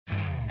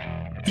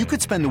You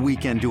could spend the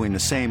weekend doing the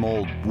same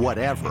old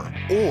whatever,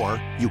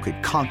 or you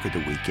could conquer the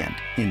weekend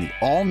in the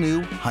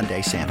all-new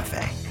Hyundai Santa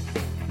Fe.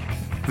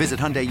 Visit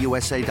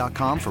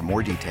HyundaiUSA.com for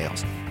more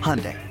details.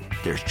 Hyundai,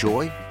 there's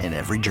joy in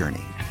every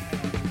journey.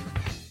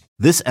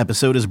 This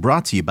episode is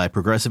brought to you by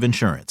Progressive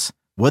Insurance.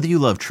 Whether you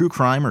love true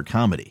crime or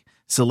comedy,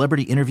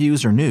 celebrity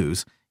interviews or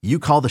news, you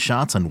call the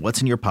shots on what's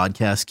in your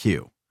podcast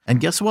queue. And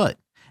guess what?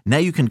 Now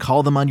you can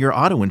call them on your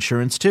auto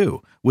insurance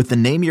too with the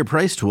Name Your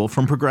Price tool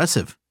from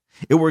Progressive.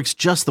 It works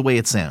just the way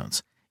it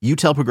sounds. You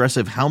tell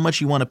Progressive how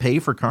much you want to pay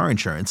for car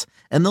insurance,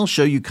 and they'll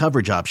show you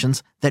coverage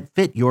options that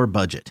fit your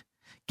budget.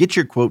 Get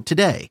your quote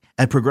today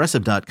at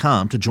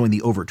Progressive.com to join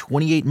the over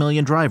 28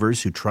 million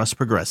drivers who trust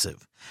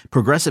Progressive.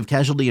 Progressive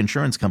Casualty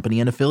Insurance Company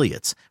and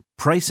Affiliates.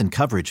 Price and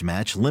coverage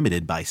match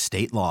limited by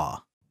state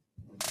law.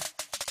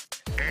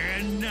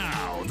 And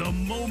now, the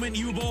moment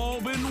you've all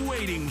been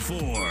waiting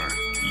for.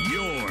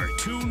 You're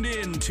tuned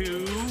in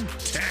to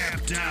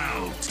Tapped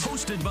Out.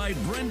 Hosted by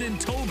Brendan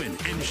Tobin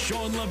and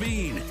Sean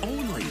Levine.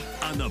 Only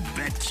on the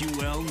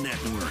BetQL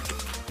Network.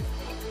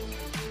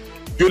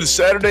 Good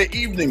Saturday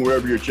evening,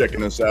 wherever you're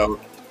checking us out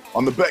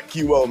on the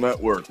BetQL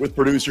Network with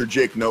producer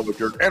Jake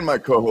Noviker and my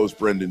co-host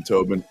Brendan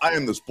Tobin. I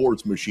am the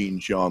sports machine,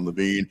 Sean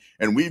Levine,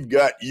 and we've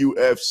got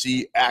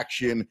UFC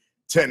action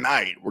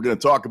tonight. We're going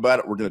to talk about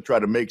it. We're going to try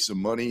to make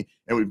some money,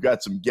 and we've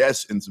got some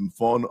guests and some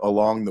fun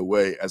along the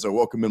way. As I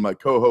welcome in my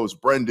co-host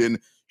Brendan,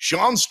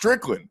 Sean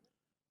Strickland,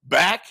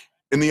 back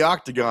in the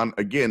octagon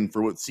again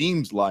for what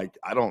seems like,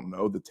 I don't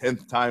know, the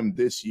 10th time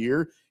this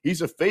year.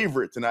 He's a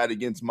favorite tonight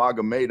against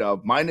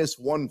Magomedov, minus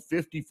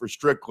 150 for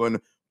Strickland,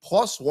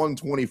 plus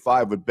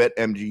 125 at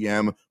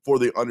BetMGM for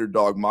the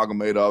underdog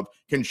Magomedov.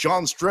 Can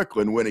Sean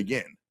Strickland win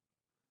again?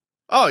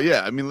 Oh,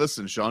 yeah. I mean,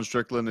 listen, Sean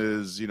Strickland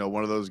is,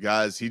 one of those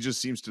guys. He just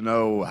seems to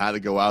know how to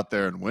go out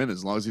there and win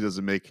as long as he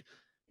doesn't make,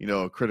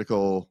 a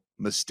critical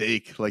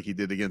mistake like he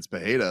did against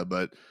Pereira.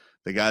 But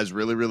the guy's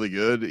really, really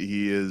good.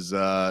 He is,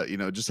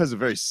 just has a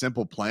very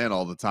simple plan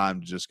all the time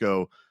to just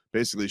go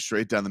basically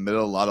straight down the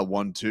middle, a lot of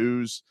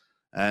 1-2s,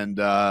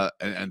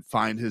 and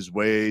find his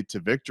way to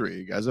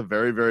victory. The guy's a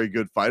very, very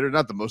good fighter.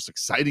 Not the most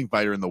exciting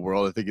fighter in the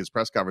world. I think his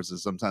press conference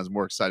is sometimes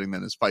more exciting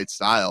than his fight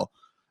style.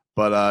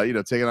 But,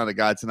 taking on a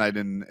guy tonight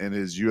in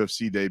his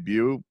UFC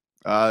debut,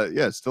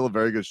 it's still a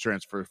very good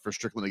chance for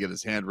Strickland to get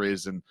his hand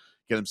raised and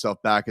get himself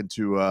back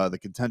into the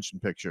contention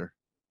picture.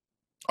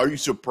 Are you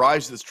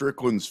surprised that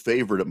Strickland's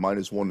favored at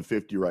minus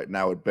 150 right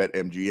now at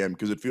BetMGM?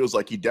 Because it feels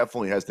like he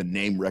definitely has the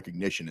name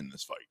recognition in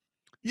this fight.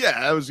 Yeah,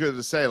 I was going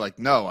to say,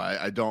 no,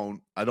 I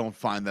don't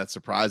find that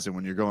surprising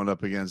when you're going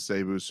up against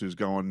Abus, who's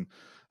going,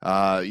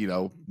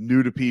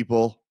 new to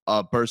people,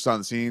 burst on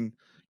the scene,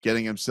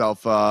 getting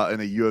himself in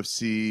a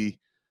UFC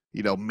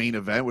main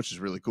event, which is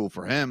really cool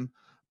for him.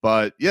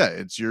 But yeah,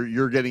 it's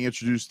you're getting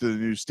introduced to the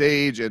new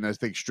stage, and I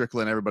think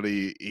Strickland,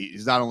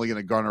 he's not only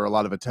going to garner a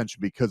lot of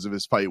attention because of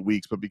his fight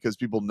weeks, but because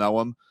people know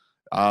him,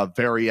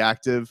 very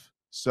active.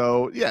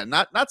 So yeah,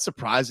 not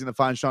surprising to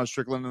find Sean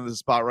Strickland in this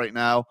spot right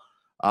now.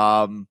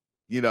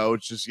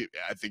 It's just,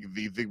 I think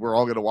the thing we're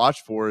all going to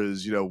watch for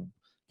is,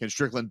 can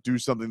Strickland do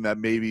something that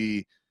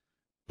maybe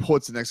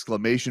puts an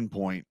exclamation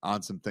point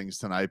on some things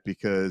tonight,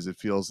 because it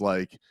feels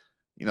like,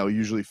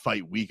 usually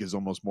fight week is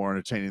almost more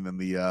entertaining than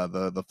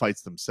the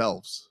fights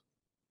themselves.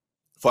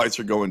 Fights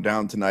are going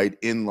down tonight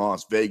in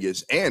Las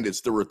Vegas, and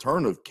it's the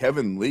return of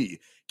Kevin Lee.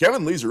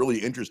 Kevin Lee's a really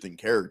interesting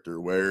character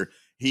where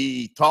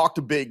he talked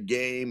a big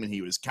game and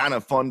he was kind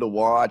of fun to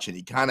watch and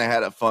he kind of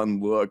had a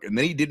fun look, and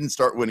then he didn't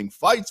start winning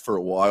fights for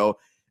a while.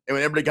 And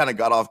when everybody kind of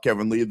got off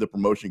Kevin Lee, the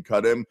promotion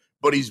cut him.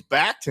 But he's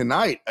back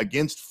tonight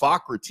against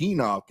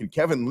Fakhretdinov. Can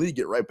Kevin Lee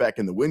get right back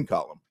in the win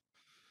column?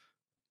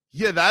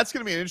 Yeah, that's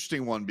going to be an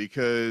interesting one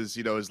because,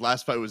 his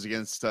last fight was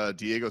against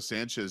Diego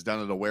Sanchez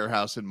down at a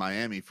warehouse in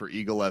Miami for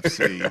Eagle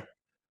FC.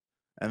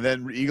 And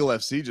then Eagle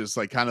FC just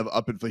kind of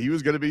up and he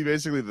was going to be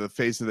basically the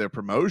face of their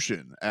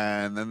promotion.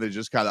 And then they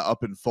just kind of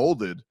up and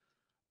folded.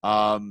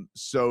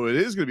 So it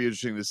is going to be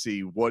interesting to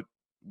see what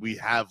we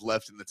have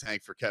left in the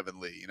tank for Kevin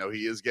Lee.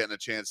 He is getting a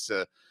chance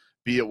to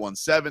be at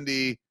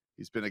 170.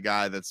 He's been a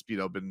guy that's,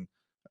 been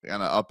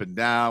kind of up and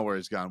down, where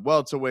he's gone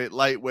welterweight,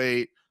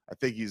 lightweight. I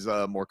think he's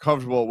more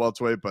comfortable at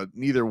welterweight, but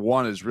neither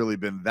one has really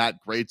been that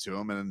great to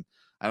him. And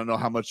I don't know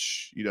how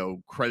much,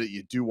 credit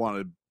you do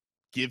want to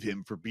give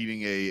him for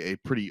beating a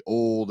pretty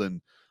old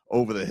and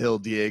over-the-hill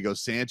Diego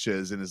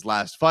Sanchez in his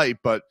last fight,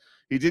 but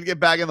he did get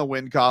back in the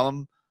win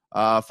column.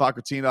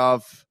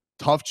 Fakhretdinov,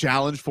 tough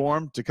challenge for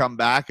him to come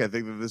back. I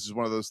think that this is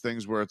one of those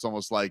things where it's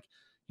almost like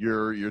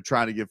you're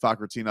trying to give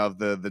Fakhretdinov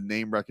the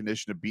name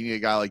recognition of beating a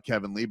guy like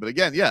Kevin Lee. But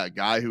again, yeah, a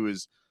guy who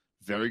is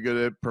very good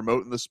at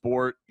promoting the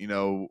sport,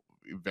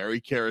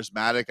 very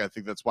charismatic. I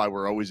think that's why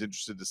we're always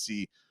interested to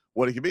see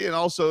what it can be. And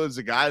also is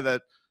a guy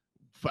that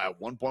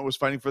at one point was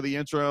fighting for the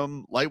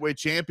interim lightweight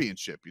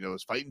championship,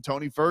 was fighting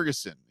Tony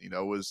Ferguson,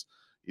 was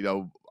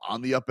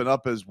on the up and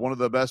up as one of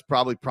the best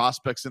probably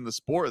prospects in the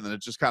sport. And then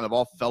it just kind of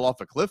all fell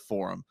off a cliff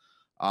for him.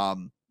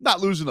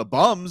 Not losing to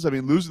bums. I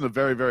mean, losing to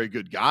very, very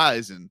good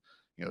guys. And,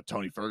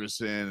 Tony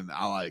Ferguson and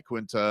Ali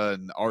Quinta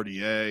and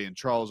RDA and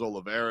Charles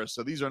Oliveira.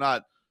 So these are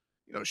not,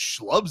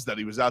 schlubs that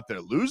he was out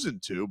there losing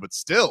to, but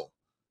still,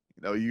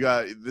 you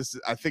got this.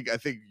 I think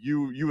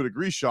you would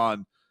agree,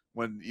 Sean,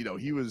 when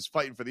he was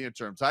fighting for the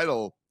interim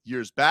title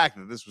years back,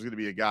 that this was going to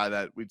be a guy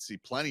that we'd see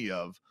plenty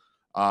of.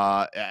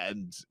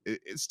 And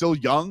it's still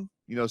young,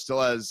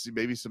 still has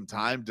maybe some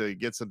time to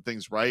get some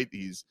things right.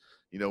 He's,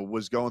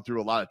 was going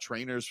through a lot of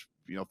trainers,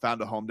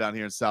 found a home down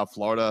here in South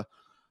Florida,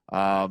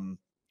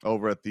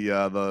 over at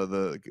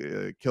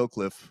the Kill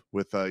Cliff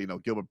with,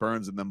 Gilbert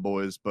Burns and them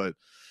boys. But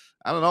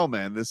I don't know,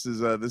 man, this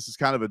is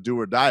kind of a do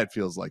or die. It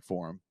feels like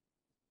for him.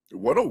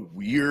 What a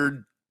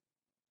weird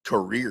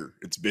career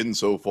it's been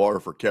so far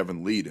for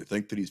Kevin Lee. To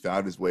think that he's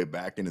found his way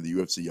back into the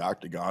UFC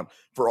octagon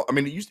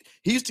he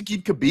used to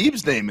keep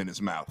Khabib's name in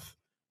his mouth,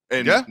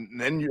 and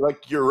then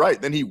you're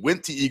right. Then he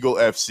went to Eagle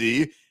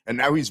FC, and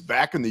now he's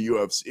back in the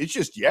UFC. It's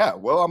just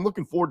I'm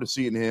looking forward to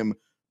seeing him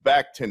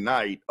back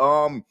tonight.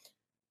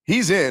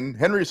 He's in.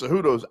 Henry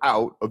Cejudo's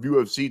out of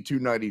UFC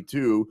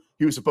 292.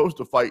 He was supposed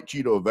to fight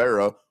Chito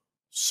Vera.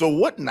 So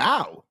what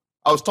now?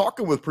 I was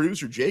talking with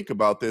producer Jake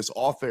about this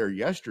off air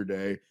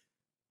yesterday.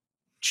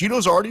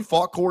 Chito's already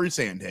fought Corey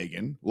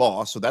Sandhagen,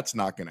 lost, so that's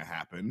not going to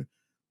happen.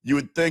 You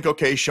would think,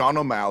 okay, Sean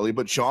O'Malley,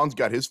 but Sean's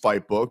got his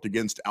fight booked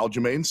against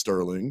Aljamain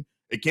Sterling.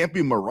 It can't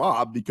be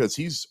Merab because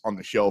he's on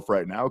the shelf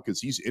right now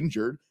because he's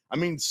injured.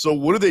 So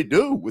what do they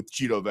do with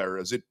Chito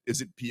Vera? Is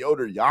it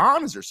Piotr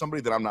Jan? Is there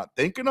somebody that I'm not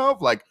thinking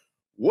of? Like,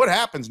 what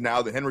happens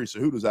now that Henry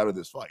Cejudo's out of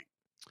this fight?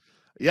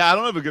 Yeah, I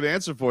don't have a good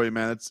answer for you,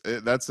 man.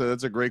 That's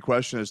a great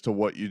question as to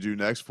what you do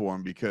next for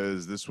him,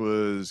 because this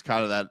was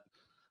kind of that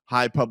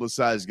high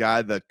publicized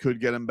guy that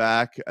could get him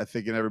back. I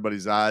think in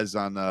everybody's eyes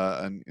in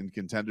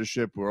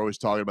contendership, we're always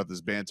talking about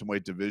this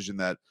bantamweight division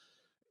that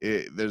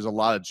there's a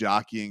lot of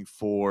jockeying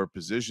for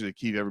position to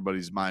keep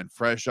everybody's mind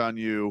fresh on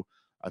you.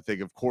 I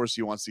think, of course,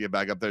 he wants to get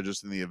back up there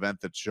just in the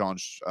event that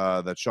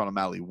Sean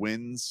O'Malley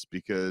wins,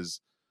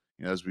 because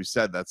as we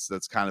said,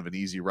 that's kind of an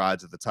easy ride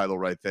to the title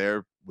right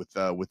there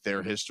with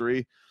their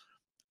history.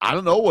 I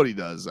don't know what he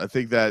does. I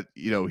think that,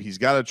 he's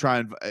got to try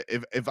and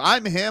if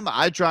I'm him,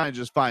 I try and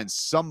just find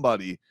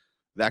somebody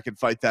that can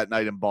fight that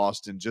night in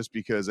Boston, just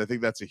because I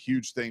think that's a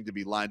huge thing to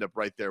be lined up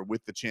right there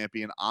with the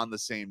champion on the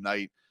same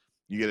night.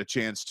 You get a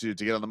chance to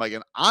get on the mic.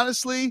 And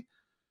honestly,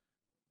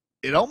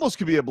 it almost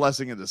could be a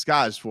blessing in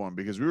disguise for him,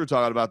 because we were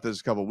talking about this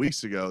a couple of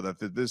weeks ago, that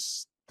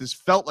this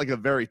felt like a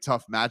very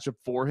tough matchup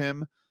for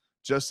him,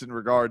 just in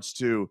regards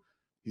to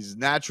he's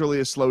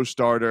naturally a slow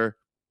starter.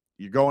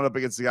 You're going up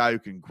against a guy who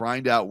can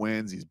grind out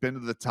wins. He's been to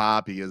the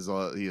top. He has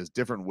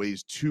different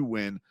ways to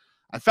win.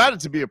 I found it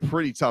to be a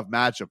pretty tough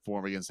matchup for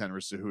him against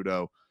Henry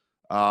Cejudo.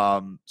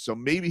 So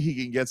maybe he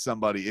can get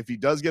somebody. If he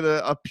does get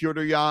a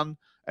Piotr Jan,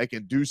 I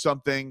can do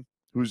something,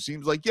 who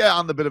seems like,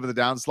 on the bit of the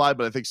downslide,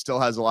 but I think still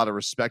has a lot of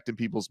respect in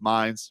people's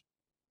minds,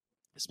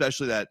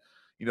 especially that,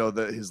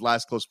 his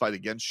last close fight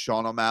against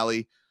Sean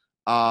O'Malley.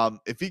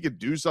 If he could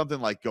do something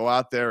like go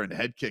out there and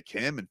head kick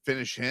him and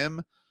finish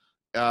him,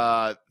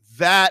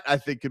 that I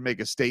think could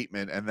make a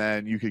statement, and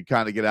then you could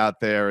kind of get out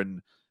there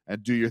and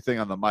do your thing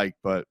on the mic.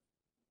 But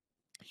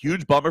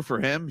huge bummer for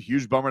him.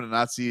 Huge bummer to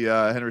not see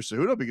Henry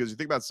Cejudo, because you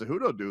think about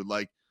Cejudo, dude,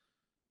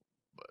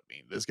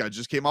 this guy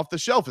just came off the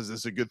shelf. Is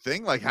this a good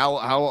thing? Like,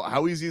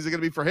 how easy is it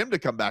going to be for him to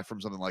come back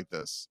from something like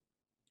this?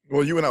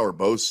 Well, you and I were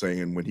both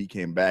saying when he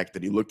came back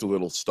that he looked a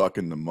little stuck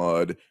in the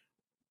mud.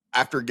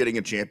 After getting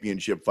a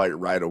championship fight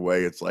right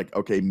away, it's like,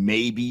 okay,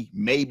 maybe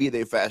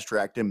they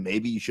fast-tracked him.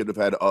 Maybe he should have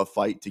had a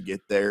fight to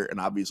get there, and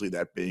obviously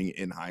that being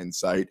in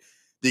hindsight.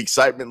 The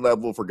excitement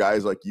level for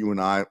guys like you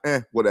and I,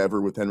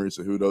 whatever, with Henry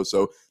Cejudo.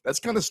 So that's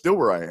kind of still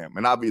where I am.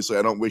 And obviously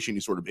I don't wish any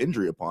sort of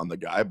injury upon the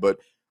guy, but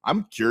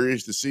I'm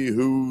curious to see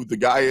who the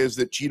guy is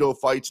that Chito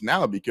fights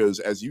now, because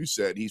as you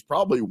said, he's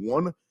probably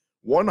one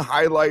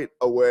highlight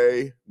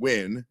away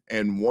win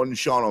and one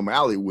Sean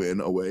O'Malley win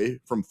away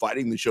from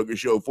fighting the Sugar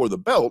Show for the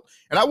belt.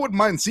 And I wouldn't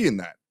mind seeing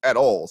that at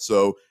all.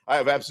 So I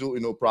have absolutely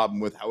no problem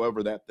with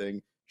however that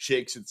thing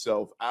shakes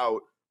itself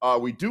out.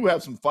 We do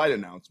have some fight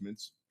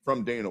announcements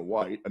from Dana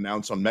White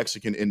announced on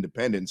Mexican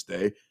Independence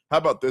Day. How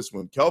about this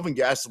one? Kelvin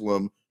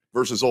Gastelum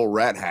versus old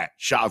rat hat,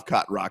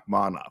 Shavkat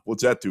Rakhmonov.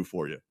 What's that do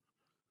for you?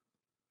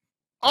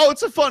 Oh,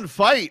 it's a fun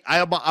fight.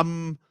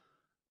 I'm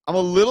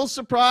a little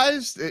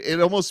surprised. It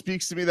almost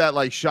speaks to me that,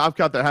 like,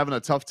 Shavkat, they're having a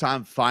tough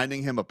time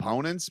finding him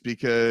opponents,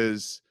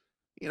 because,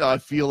 I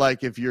feel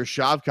like if you're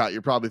Shavkat,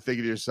 you're probably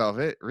thinking to yourself,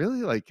 hey,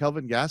 really? Like,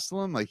 Kelvin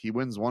Gastelum? Like, he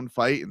wins one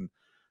fight and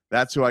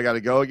that's who I got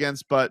to go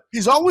against. But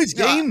he's always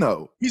game,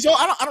 though.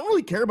 I don't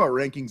really care about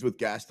rankings with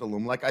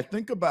Gastelum. Like, I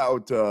think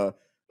about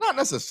not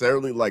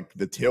necessarily like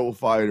the Till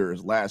fight or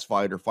his last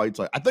fight or fights.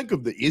 Like, I think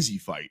of the Izzy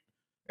fight,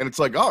 and it's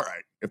like, all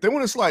right, if they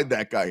want to slide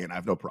that guy in, I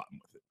have no problem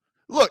with it.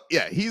 Look,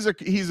 yeah, he's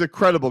a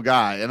credible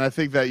guy, and I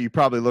think that you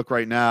probably look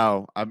right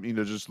now.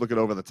 Just looking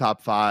over the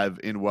top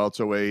 5 in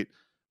welterweight,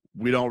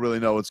 we don't really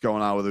know what's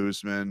going on with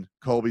Usman.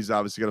 Colby's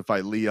obviously going to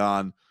fight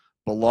Leon.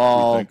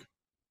 Bilal,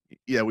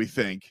 we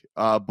think.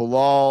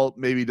 Bilal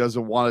maybe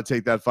doesn't want to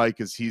take that fight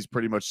because he's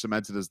pretty much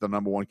cemented as the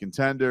number 1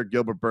 contender.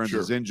 Gilbert Burns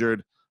is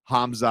injured.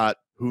 Hamzat,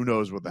 who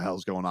knows what the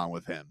hell's going on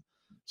with him.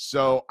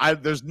 So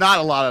there's not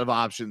a lot of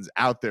options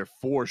out there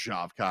for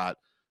Shavkat.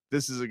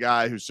 This is a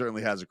guy who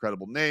certainly has a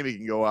credible name. He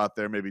can go out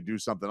there, maybe do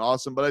something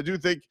awesome. But I do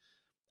think,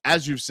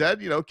 as you've said,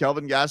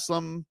 Kelvin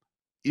Gastelum,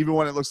 even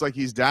when it looks like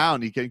he's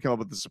down, he can come up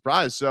with the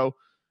surprise. So,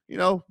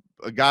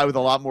 a guy with a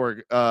lot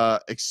more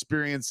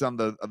experience on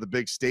the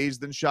big stage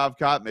than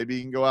Shavkat, maybe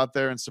he can go out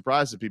there and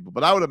surprise the people.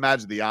 But I would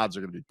imagine the odds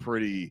are going to be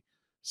pretty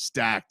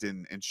stacked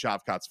in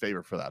Shavkat's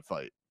favor for that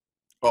fight.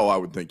 Oh, I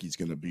would think he's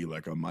going to be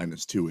like a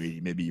minus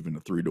 280, maybe even a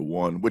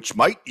 3-1, which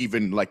might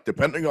even, like,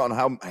 depending on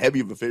how heavy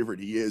of a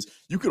favorite he is,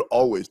 you could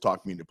always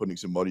talk me into putting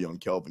some money on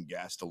Kelvin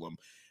Gastelum.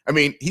 I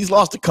mean, he's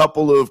lost a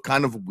couple of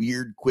kind of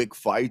weird, quick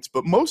fights,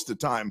 but most of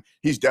the time,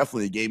 he's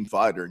definitely a game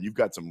fighter, and you've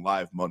got some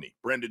live money.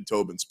 Brendan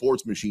Tobin,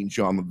 Sports Machine,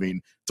 Sean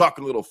Levine,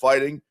 talking a little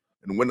fighting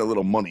and win a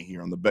little money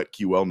here on the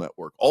BetQL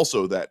network.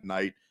 Also that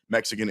night,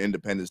 Mexican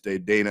Independence Day,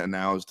 Dana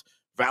announced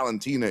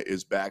Valentina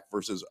is back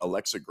versus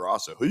Alexa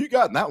Grasso. Who you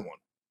got in that one?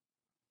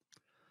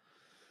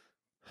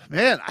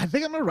 Man, I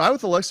think I'm going to ride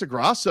with Alexa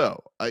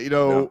Grasso.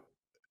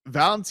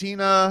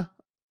 Valentina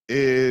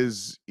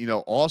is,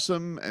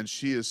 awesome, and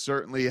she has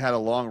certainly had a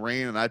long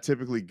reign, and I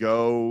typically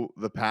go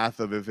the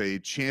path of if a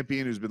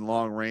champion who's been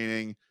long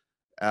reigning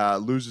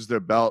loses their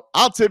belt,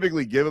 I'll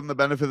typically give them the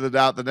benefit of the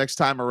doubt the next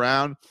time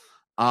around.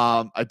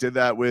 I did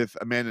that with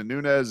Amanda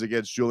Nunes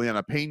against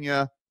Juliana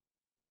Pena.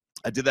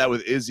 I did that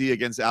with Izzy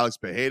against Alex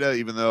Pereira,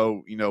 even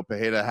though,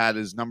 Pereira had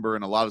his number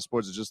in a lot of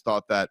sports. I just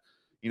thought that,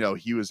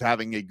 he was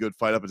having a good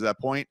fight up until that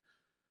point.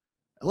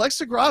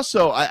 Alexa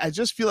Grasso, I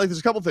just feel like there's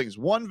a couple things.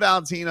 One,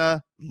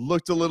 Valentina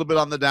looked a little bit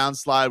on the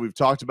downslide. We've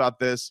talked about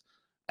this.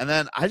 And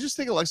then I just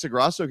think Alexa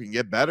Grasso can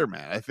get better,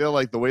 man. I feel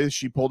like the way that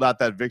she pulled out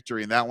that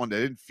victory in that one, I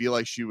didn't feel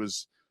like she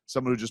was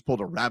someone who just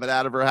pulled a rabbit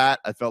out of her hat.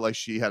 I felt like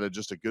she had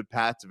just a good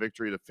path to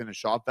victory to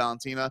finish off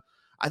Valentina.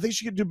 I think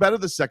she could do better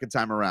the second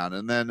time around.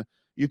 And then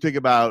you think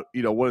about,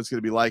 what it's going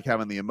to be like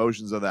having the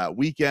emotions of that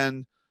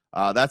weekend.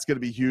 That's going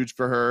to be huge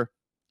for her.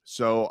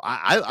 So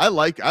I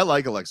like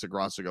Alexa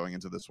Grasso going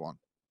into this one.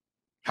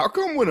 How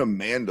come when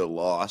Amanda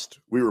lost,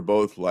 we were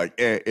both like,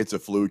 it's a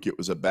fluke, it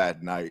was a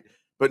bad night.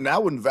 But now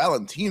when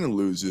Valentina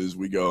loses,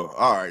 we go,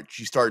 all right,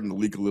 she's starting to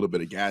leak a little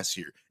bit of gas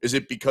here. Is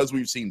it because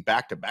we've seen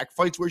back-to-back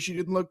fights where she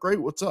didn't look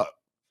great? What's up?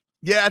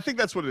 Yeah, I think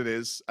that's what it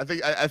is. I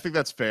think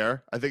that's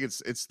fair. I think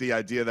it's the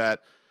idea that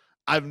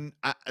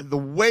the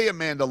way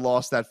Amanda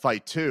lost that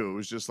fight too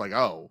was just like,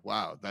 oh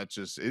wow, that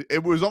just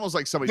it was almost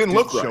like somebody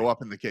didn't show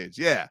up in the cage.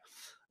 Yeah,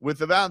 with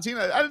the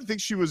Valentina, I didn't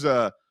think she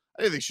looked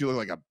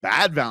like a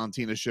bad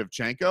Valentina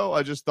Shevchenko.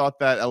 I just thought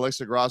that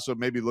Alexa Grasso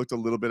maybe looked a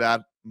little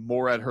bit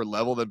more at her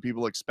level than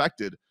people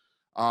expected.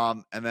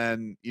 And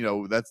then,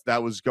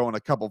 that was going a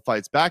couple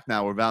fights back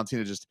now where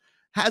Valentina just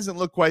hasn't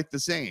looked quite the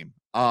same.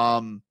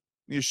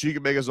 She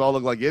could make us all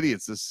look like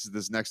idiots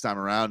this next time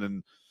around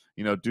and,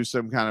 do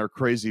some kind of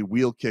crazy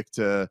wheel kick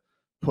to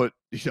put,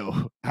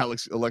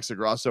 Alexa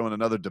Grasso in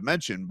another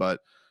dimension. But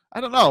I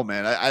don't know,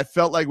 man. I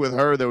felt like with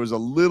her, there was a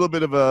little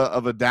bit of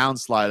a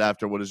downslide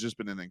after what has just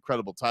been an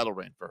incredible title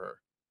reign for her.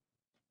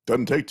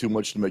 Doesn't take too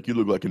much to make you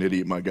look like an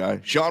idiot, my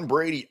guy. Sean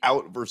Brady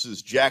out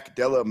versus Jack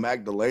Della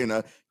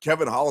Magdalena.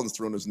 Kevin Holland's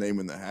thrown his name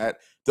in the hat.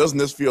 Doesn't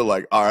this feel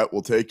like, all right,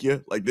 we'll take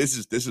you? Like, this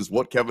is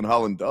what Kevin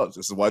Holland does.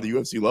 This is why the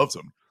UFC loves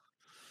him.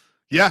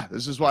 Yeah,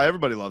 this is why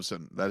everybody loves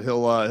him. That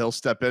he'll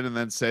step in and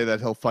then say that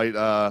he'll fight.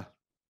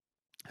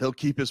 He'll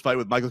keep his fight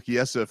with Michael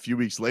Chiesa a few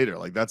weeks later.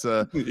 Like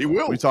he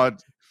will. We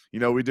talked.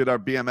 We did our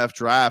BMF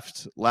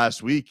draft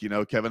last week.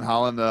 Kevin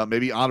Holland,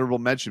 maybe honorable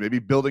mention, maybe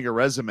building a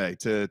resume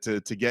to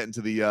get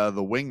into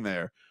the wing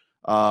there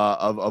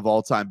of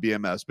all time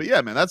BMS. But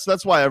yeah, man,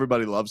 that's why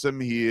everybody loves him.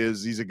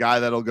 He's a guy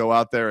that'll go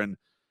out there and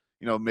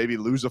maybe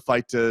lose a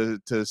fight to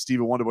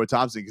Stephen Wonderboy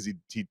Thompson because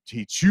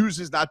he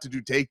chooses not to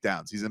do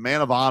takedowns. He's a man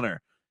of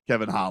honor,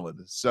 Kevin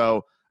Holland.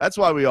 So that's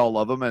why we all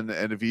love him.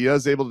 And if he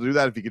is able to do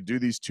that, if he could do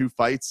these two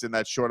fights in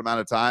that short amount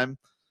of time,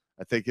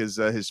 I think his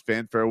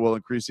fanfare will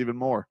increase even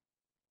more.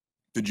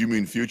 Did you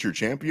mean future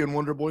champion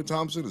Wonderboy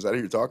Thompson? Is that who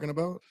you're talking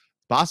about?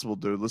 Possible,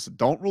 dude. Listen,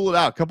 don't rule it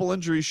out. A couple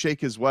injuries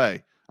shake his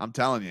way. I'm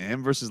telling you,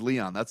 him versus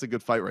Leon, that's a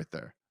good fight right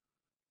there.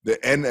 The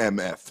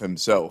NMF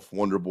himself,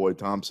 Wonderboy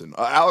Thompson.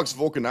 Alex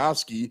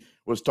Volkanovski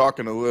was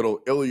talking a little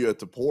Ilya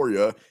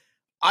Topuria.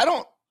 I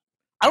don't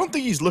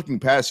think he's looking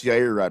past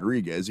Yair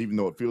Rodriguez, even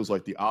though it feels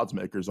like the odds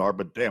makers are.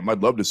 But damn,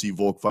 I'd love to see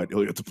Volk fight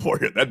Ilya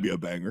Topuria. That'd be a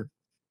banger.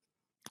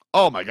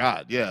 Oh, my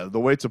God. Yeah,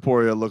 the way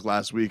Topuria looked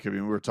last week, I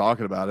mean, we were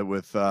talking about it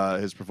with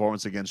his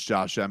performance against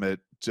Josh Emmett.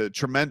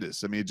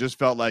 Tremendous. I mean, it just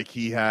felt like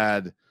he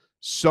had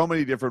so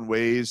many different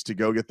ways to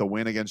go get the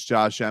win against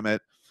Josh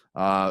Emmett.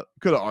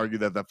 Could have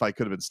argued that fight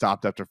could have been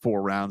stopped after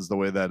 4 rounds, the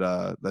way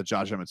that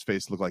Josh Emmett's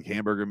face looked like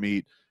hamburger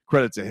meat.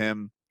 Credit to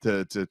him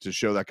to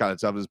show that kind of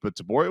toughness. But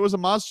Topuria was a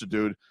monster,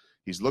 dude.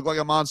 He's looked like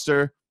a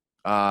monster.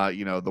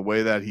 The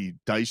way that he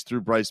diced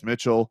through Bryce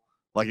Mitchell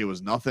like it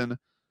was nothing.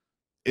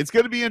 It's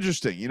going to be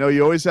interesting.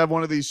 You always have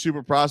one of these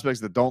super prospects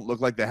that don't look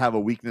like they have a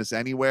weakness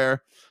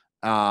anywhere.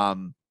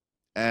 And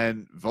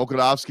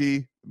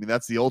Volkanovski, I mean,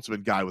 that's the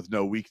ultimate guy with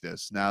no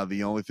weakness. Now,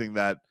 the only thing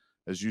that,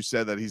 as you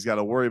said, that he's got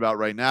to worry about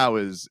right now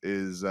is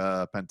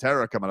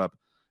Pantera coming up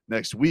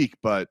next week.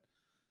 But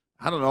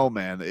I don't know,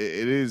 man. It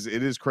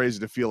is crazy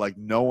to feel like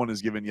no one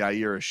has given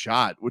Yair a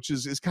shot, which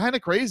is kind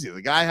of crazy.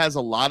 The guy has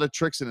a lot of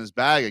tricks in his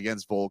bag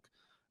against Volk.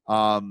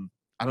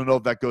 I don't know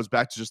if that goes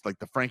back to just like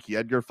the Frankie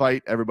Edgar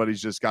fight.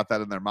 Everybody's just got that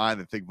in their mind.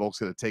 They think Volk's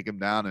going to take him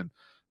down and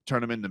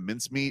turn him into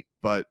mincemeat.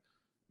 But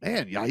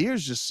man,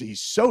 Yair's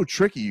he's so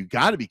tricky. You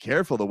got to be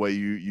careful the way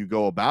you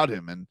go about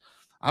him. And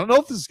I don't know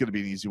if this is going to be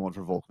an easy one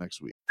for Volk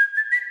next week.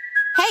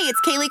 Hey,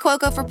 it's Kaylee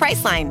Cuoco for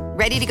Priceline.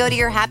 Ready to go to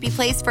your happy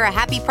place for a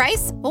happy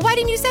price? Well, why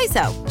didn't you say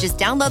so? Just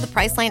download the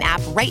Priceline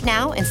app right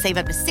now and save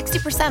up to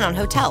 60% on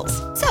hotels.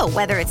 So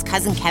whether it's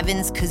Cousin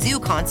Kevin's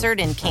Kazoo Concert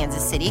in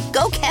Kansas City,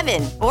 go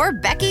Kevin, or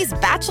Becky's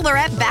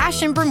Bachelorette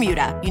Bash in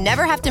Bermuda, you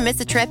never have to miss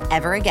a trip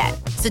ever again.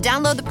 So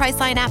download the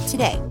Priceline app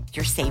today.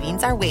 Your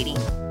savings are waiting.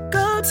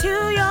 Go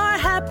to your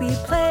happy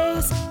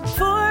place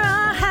for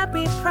a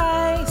happy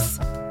price.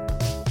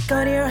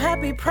 Go to your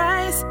happy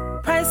price,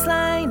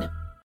 Priceline.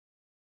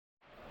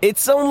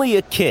 It's only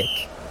a kick,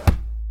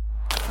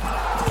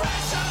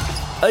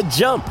 a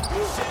jump,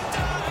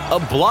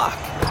 a block.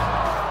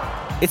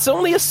 It's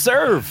only a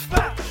serve.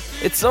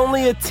 It's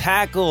only a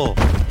tackle,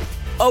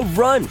 a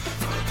run.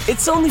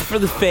 It's only for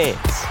the fans.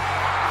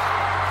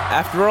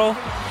 After all,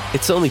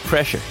 it's only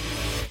pressure.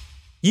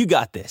 You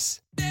got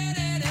this.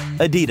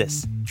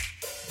 Adidas.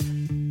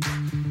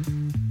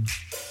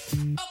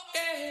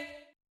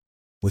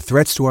 With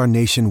threats to our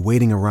nation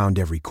waiting around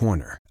every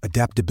corner,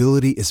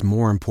 adaptability is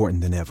more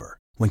important than ever.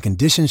 When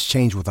conditions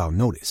change without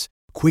notice,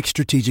 quick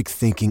strategic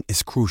thinking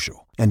is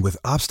crucial. And with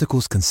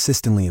obstacles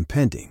consistently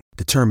impending,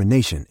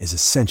 determination is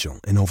essential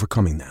in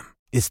overcoming them.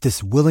 It's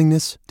this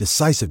willingness,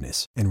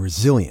 decisiveness, and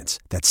resilience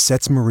that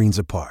sets Marines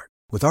apart.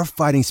 With our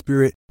fighting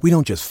spirit, we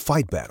don't just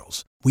fight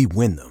battles, we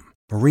win them.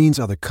 Marines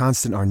are the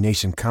constant our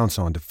nation counts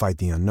on to fight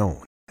the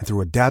unknown. And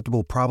through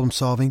adaptable problem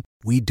solving,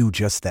 we do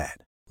just that.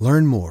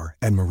 Learn more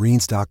at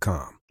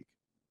marines.com.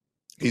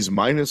 He's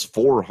minus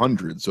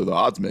 400, so the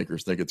odds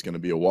makers think it's going to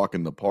be a walk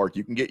in the park.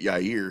 You can get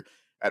Yair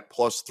at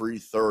plus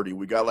 330.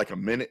 We got like a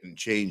minute and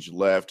change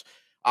left.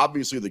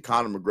 Obviously, the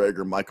Conor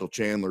McGregor, Michael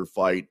Chandler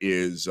fight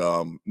is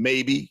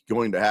maybe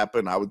going to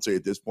happen. I would say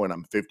at this point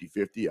I'm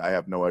 50-50. I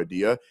have no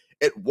idea.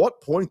 At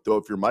what point, though,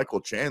 if you're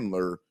Michael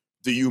Chandler,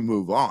 do you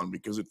move on?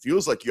 Because it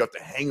feels like you have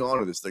to hang on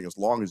to this thing as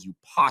long as you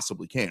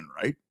possibly can,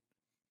 right?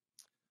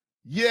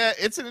 Yeah,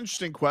 it's an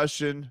interesting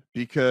question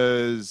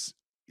because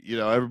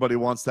everybody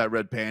wants that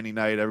red panty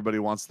night. Everybody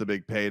wants the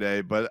big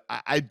payday. But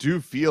I do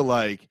feel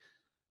like,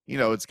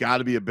 it's got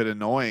to be a bit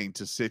annoying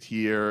to sit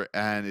here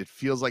and it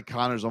feels like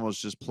Conor's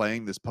almost just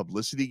playing this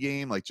publicity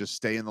game, like just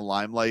stay in the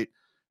limelight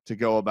to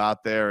go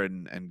about there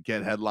and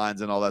get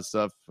headlines and all that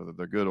stuff, whether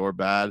they're good or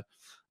bad.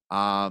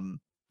 I'm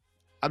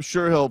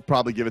sure he'll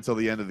probably give it till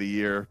the end of the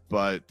year.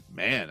 But,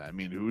 man, I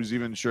mean, who's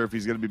even sure if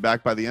he's going to be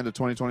back by the end of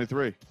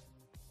 2023?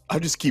 I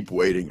just keep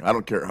waiting. I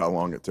don't care how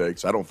long it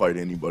takes. I don't fight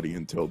anybody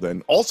until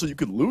then. Also, you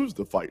could lose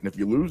the fight, and if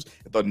you lose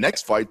the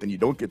next fight, then you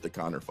don't get the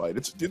Conor fight.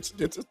 It's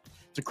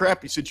a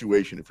crappy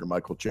situation if you're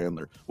Michael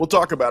Chandler. We'll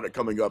talk about it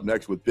coming up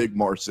next with Big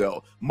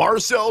Marcel.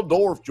 Marcel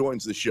Dorff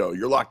joins the show.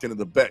 You're locked into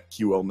the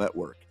BetQL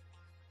Network.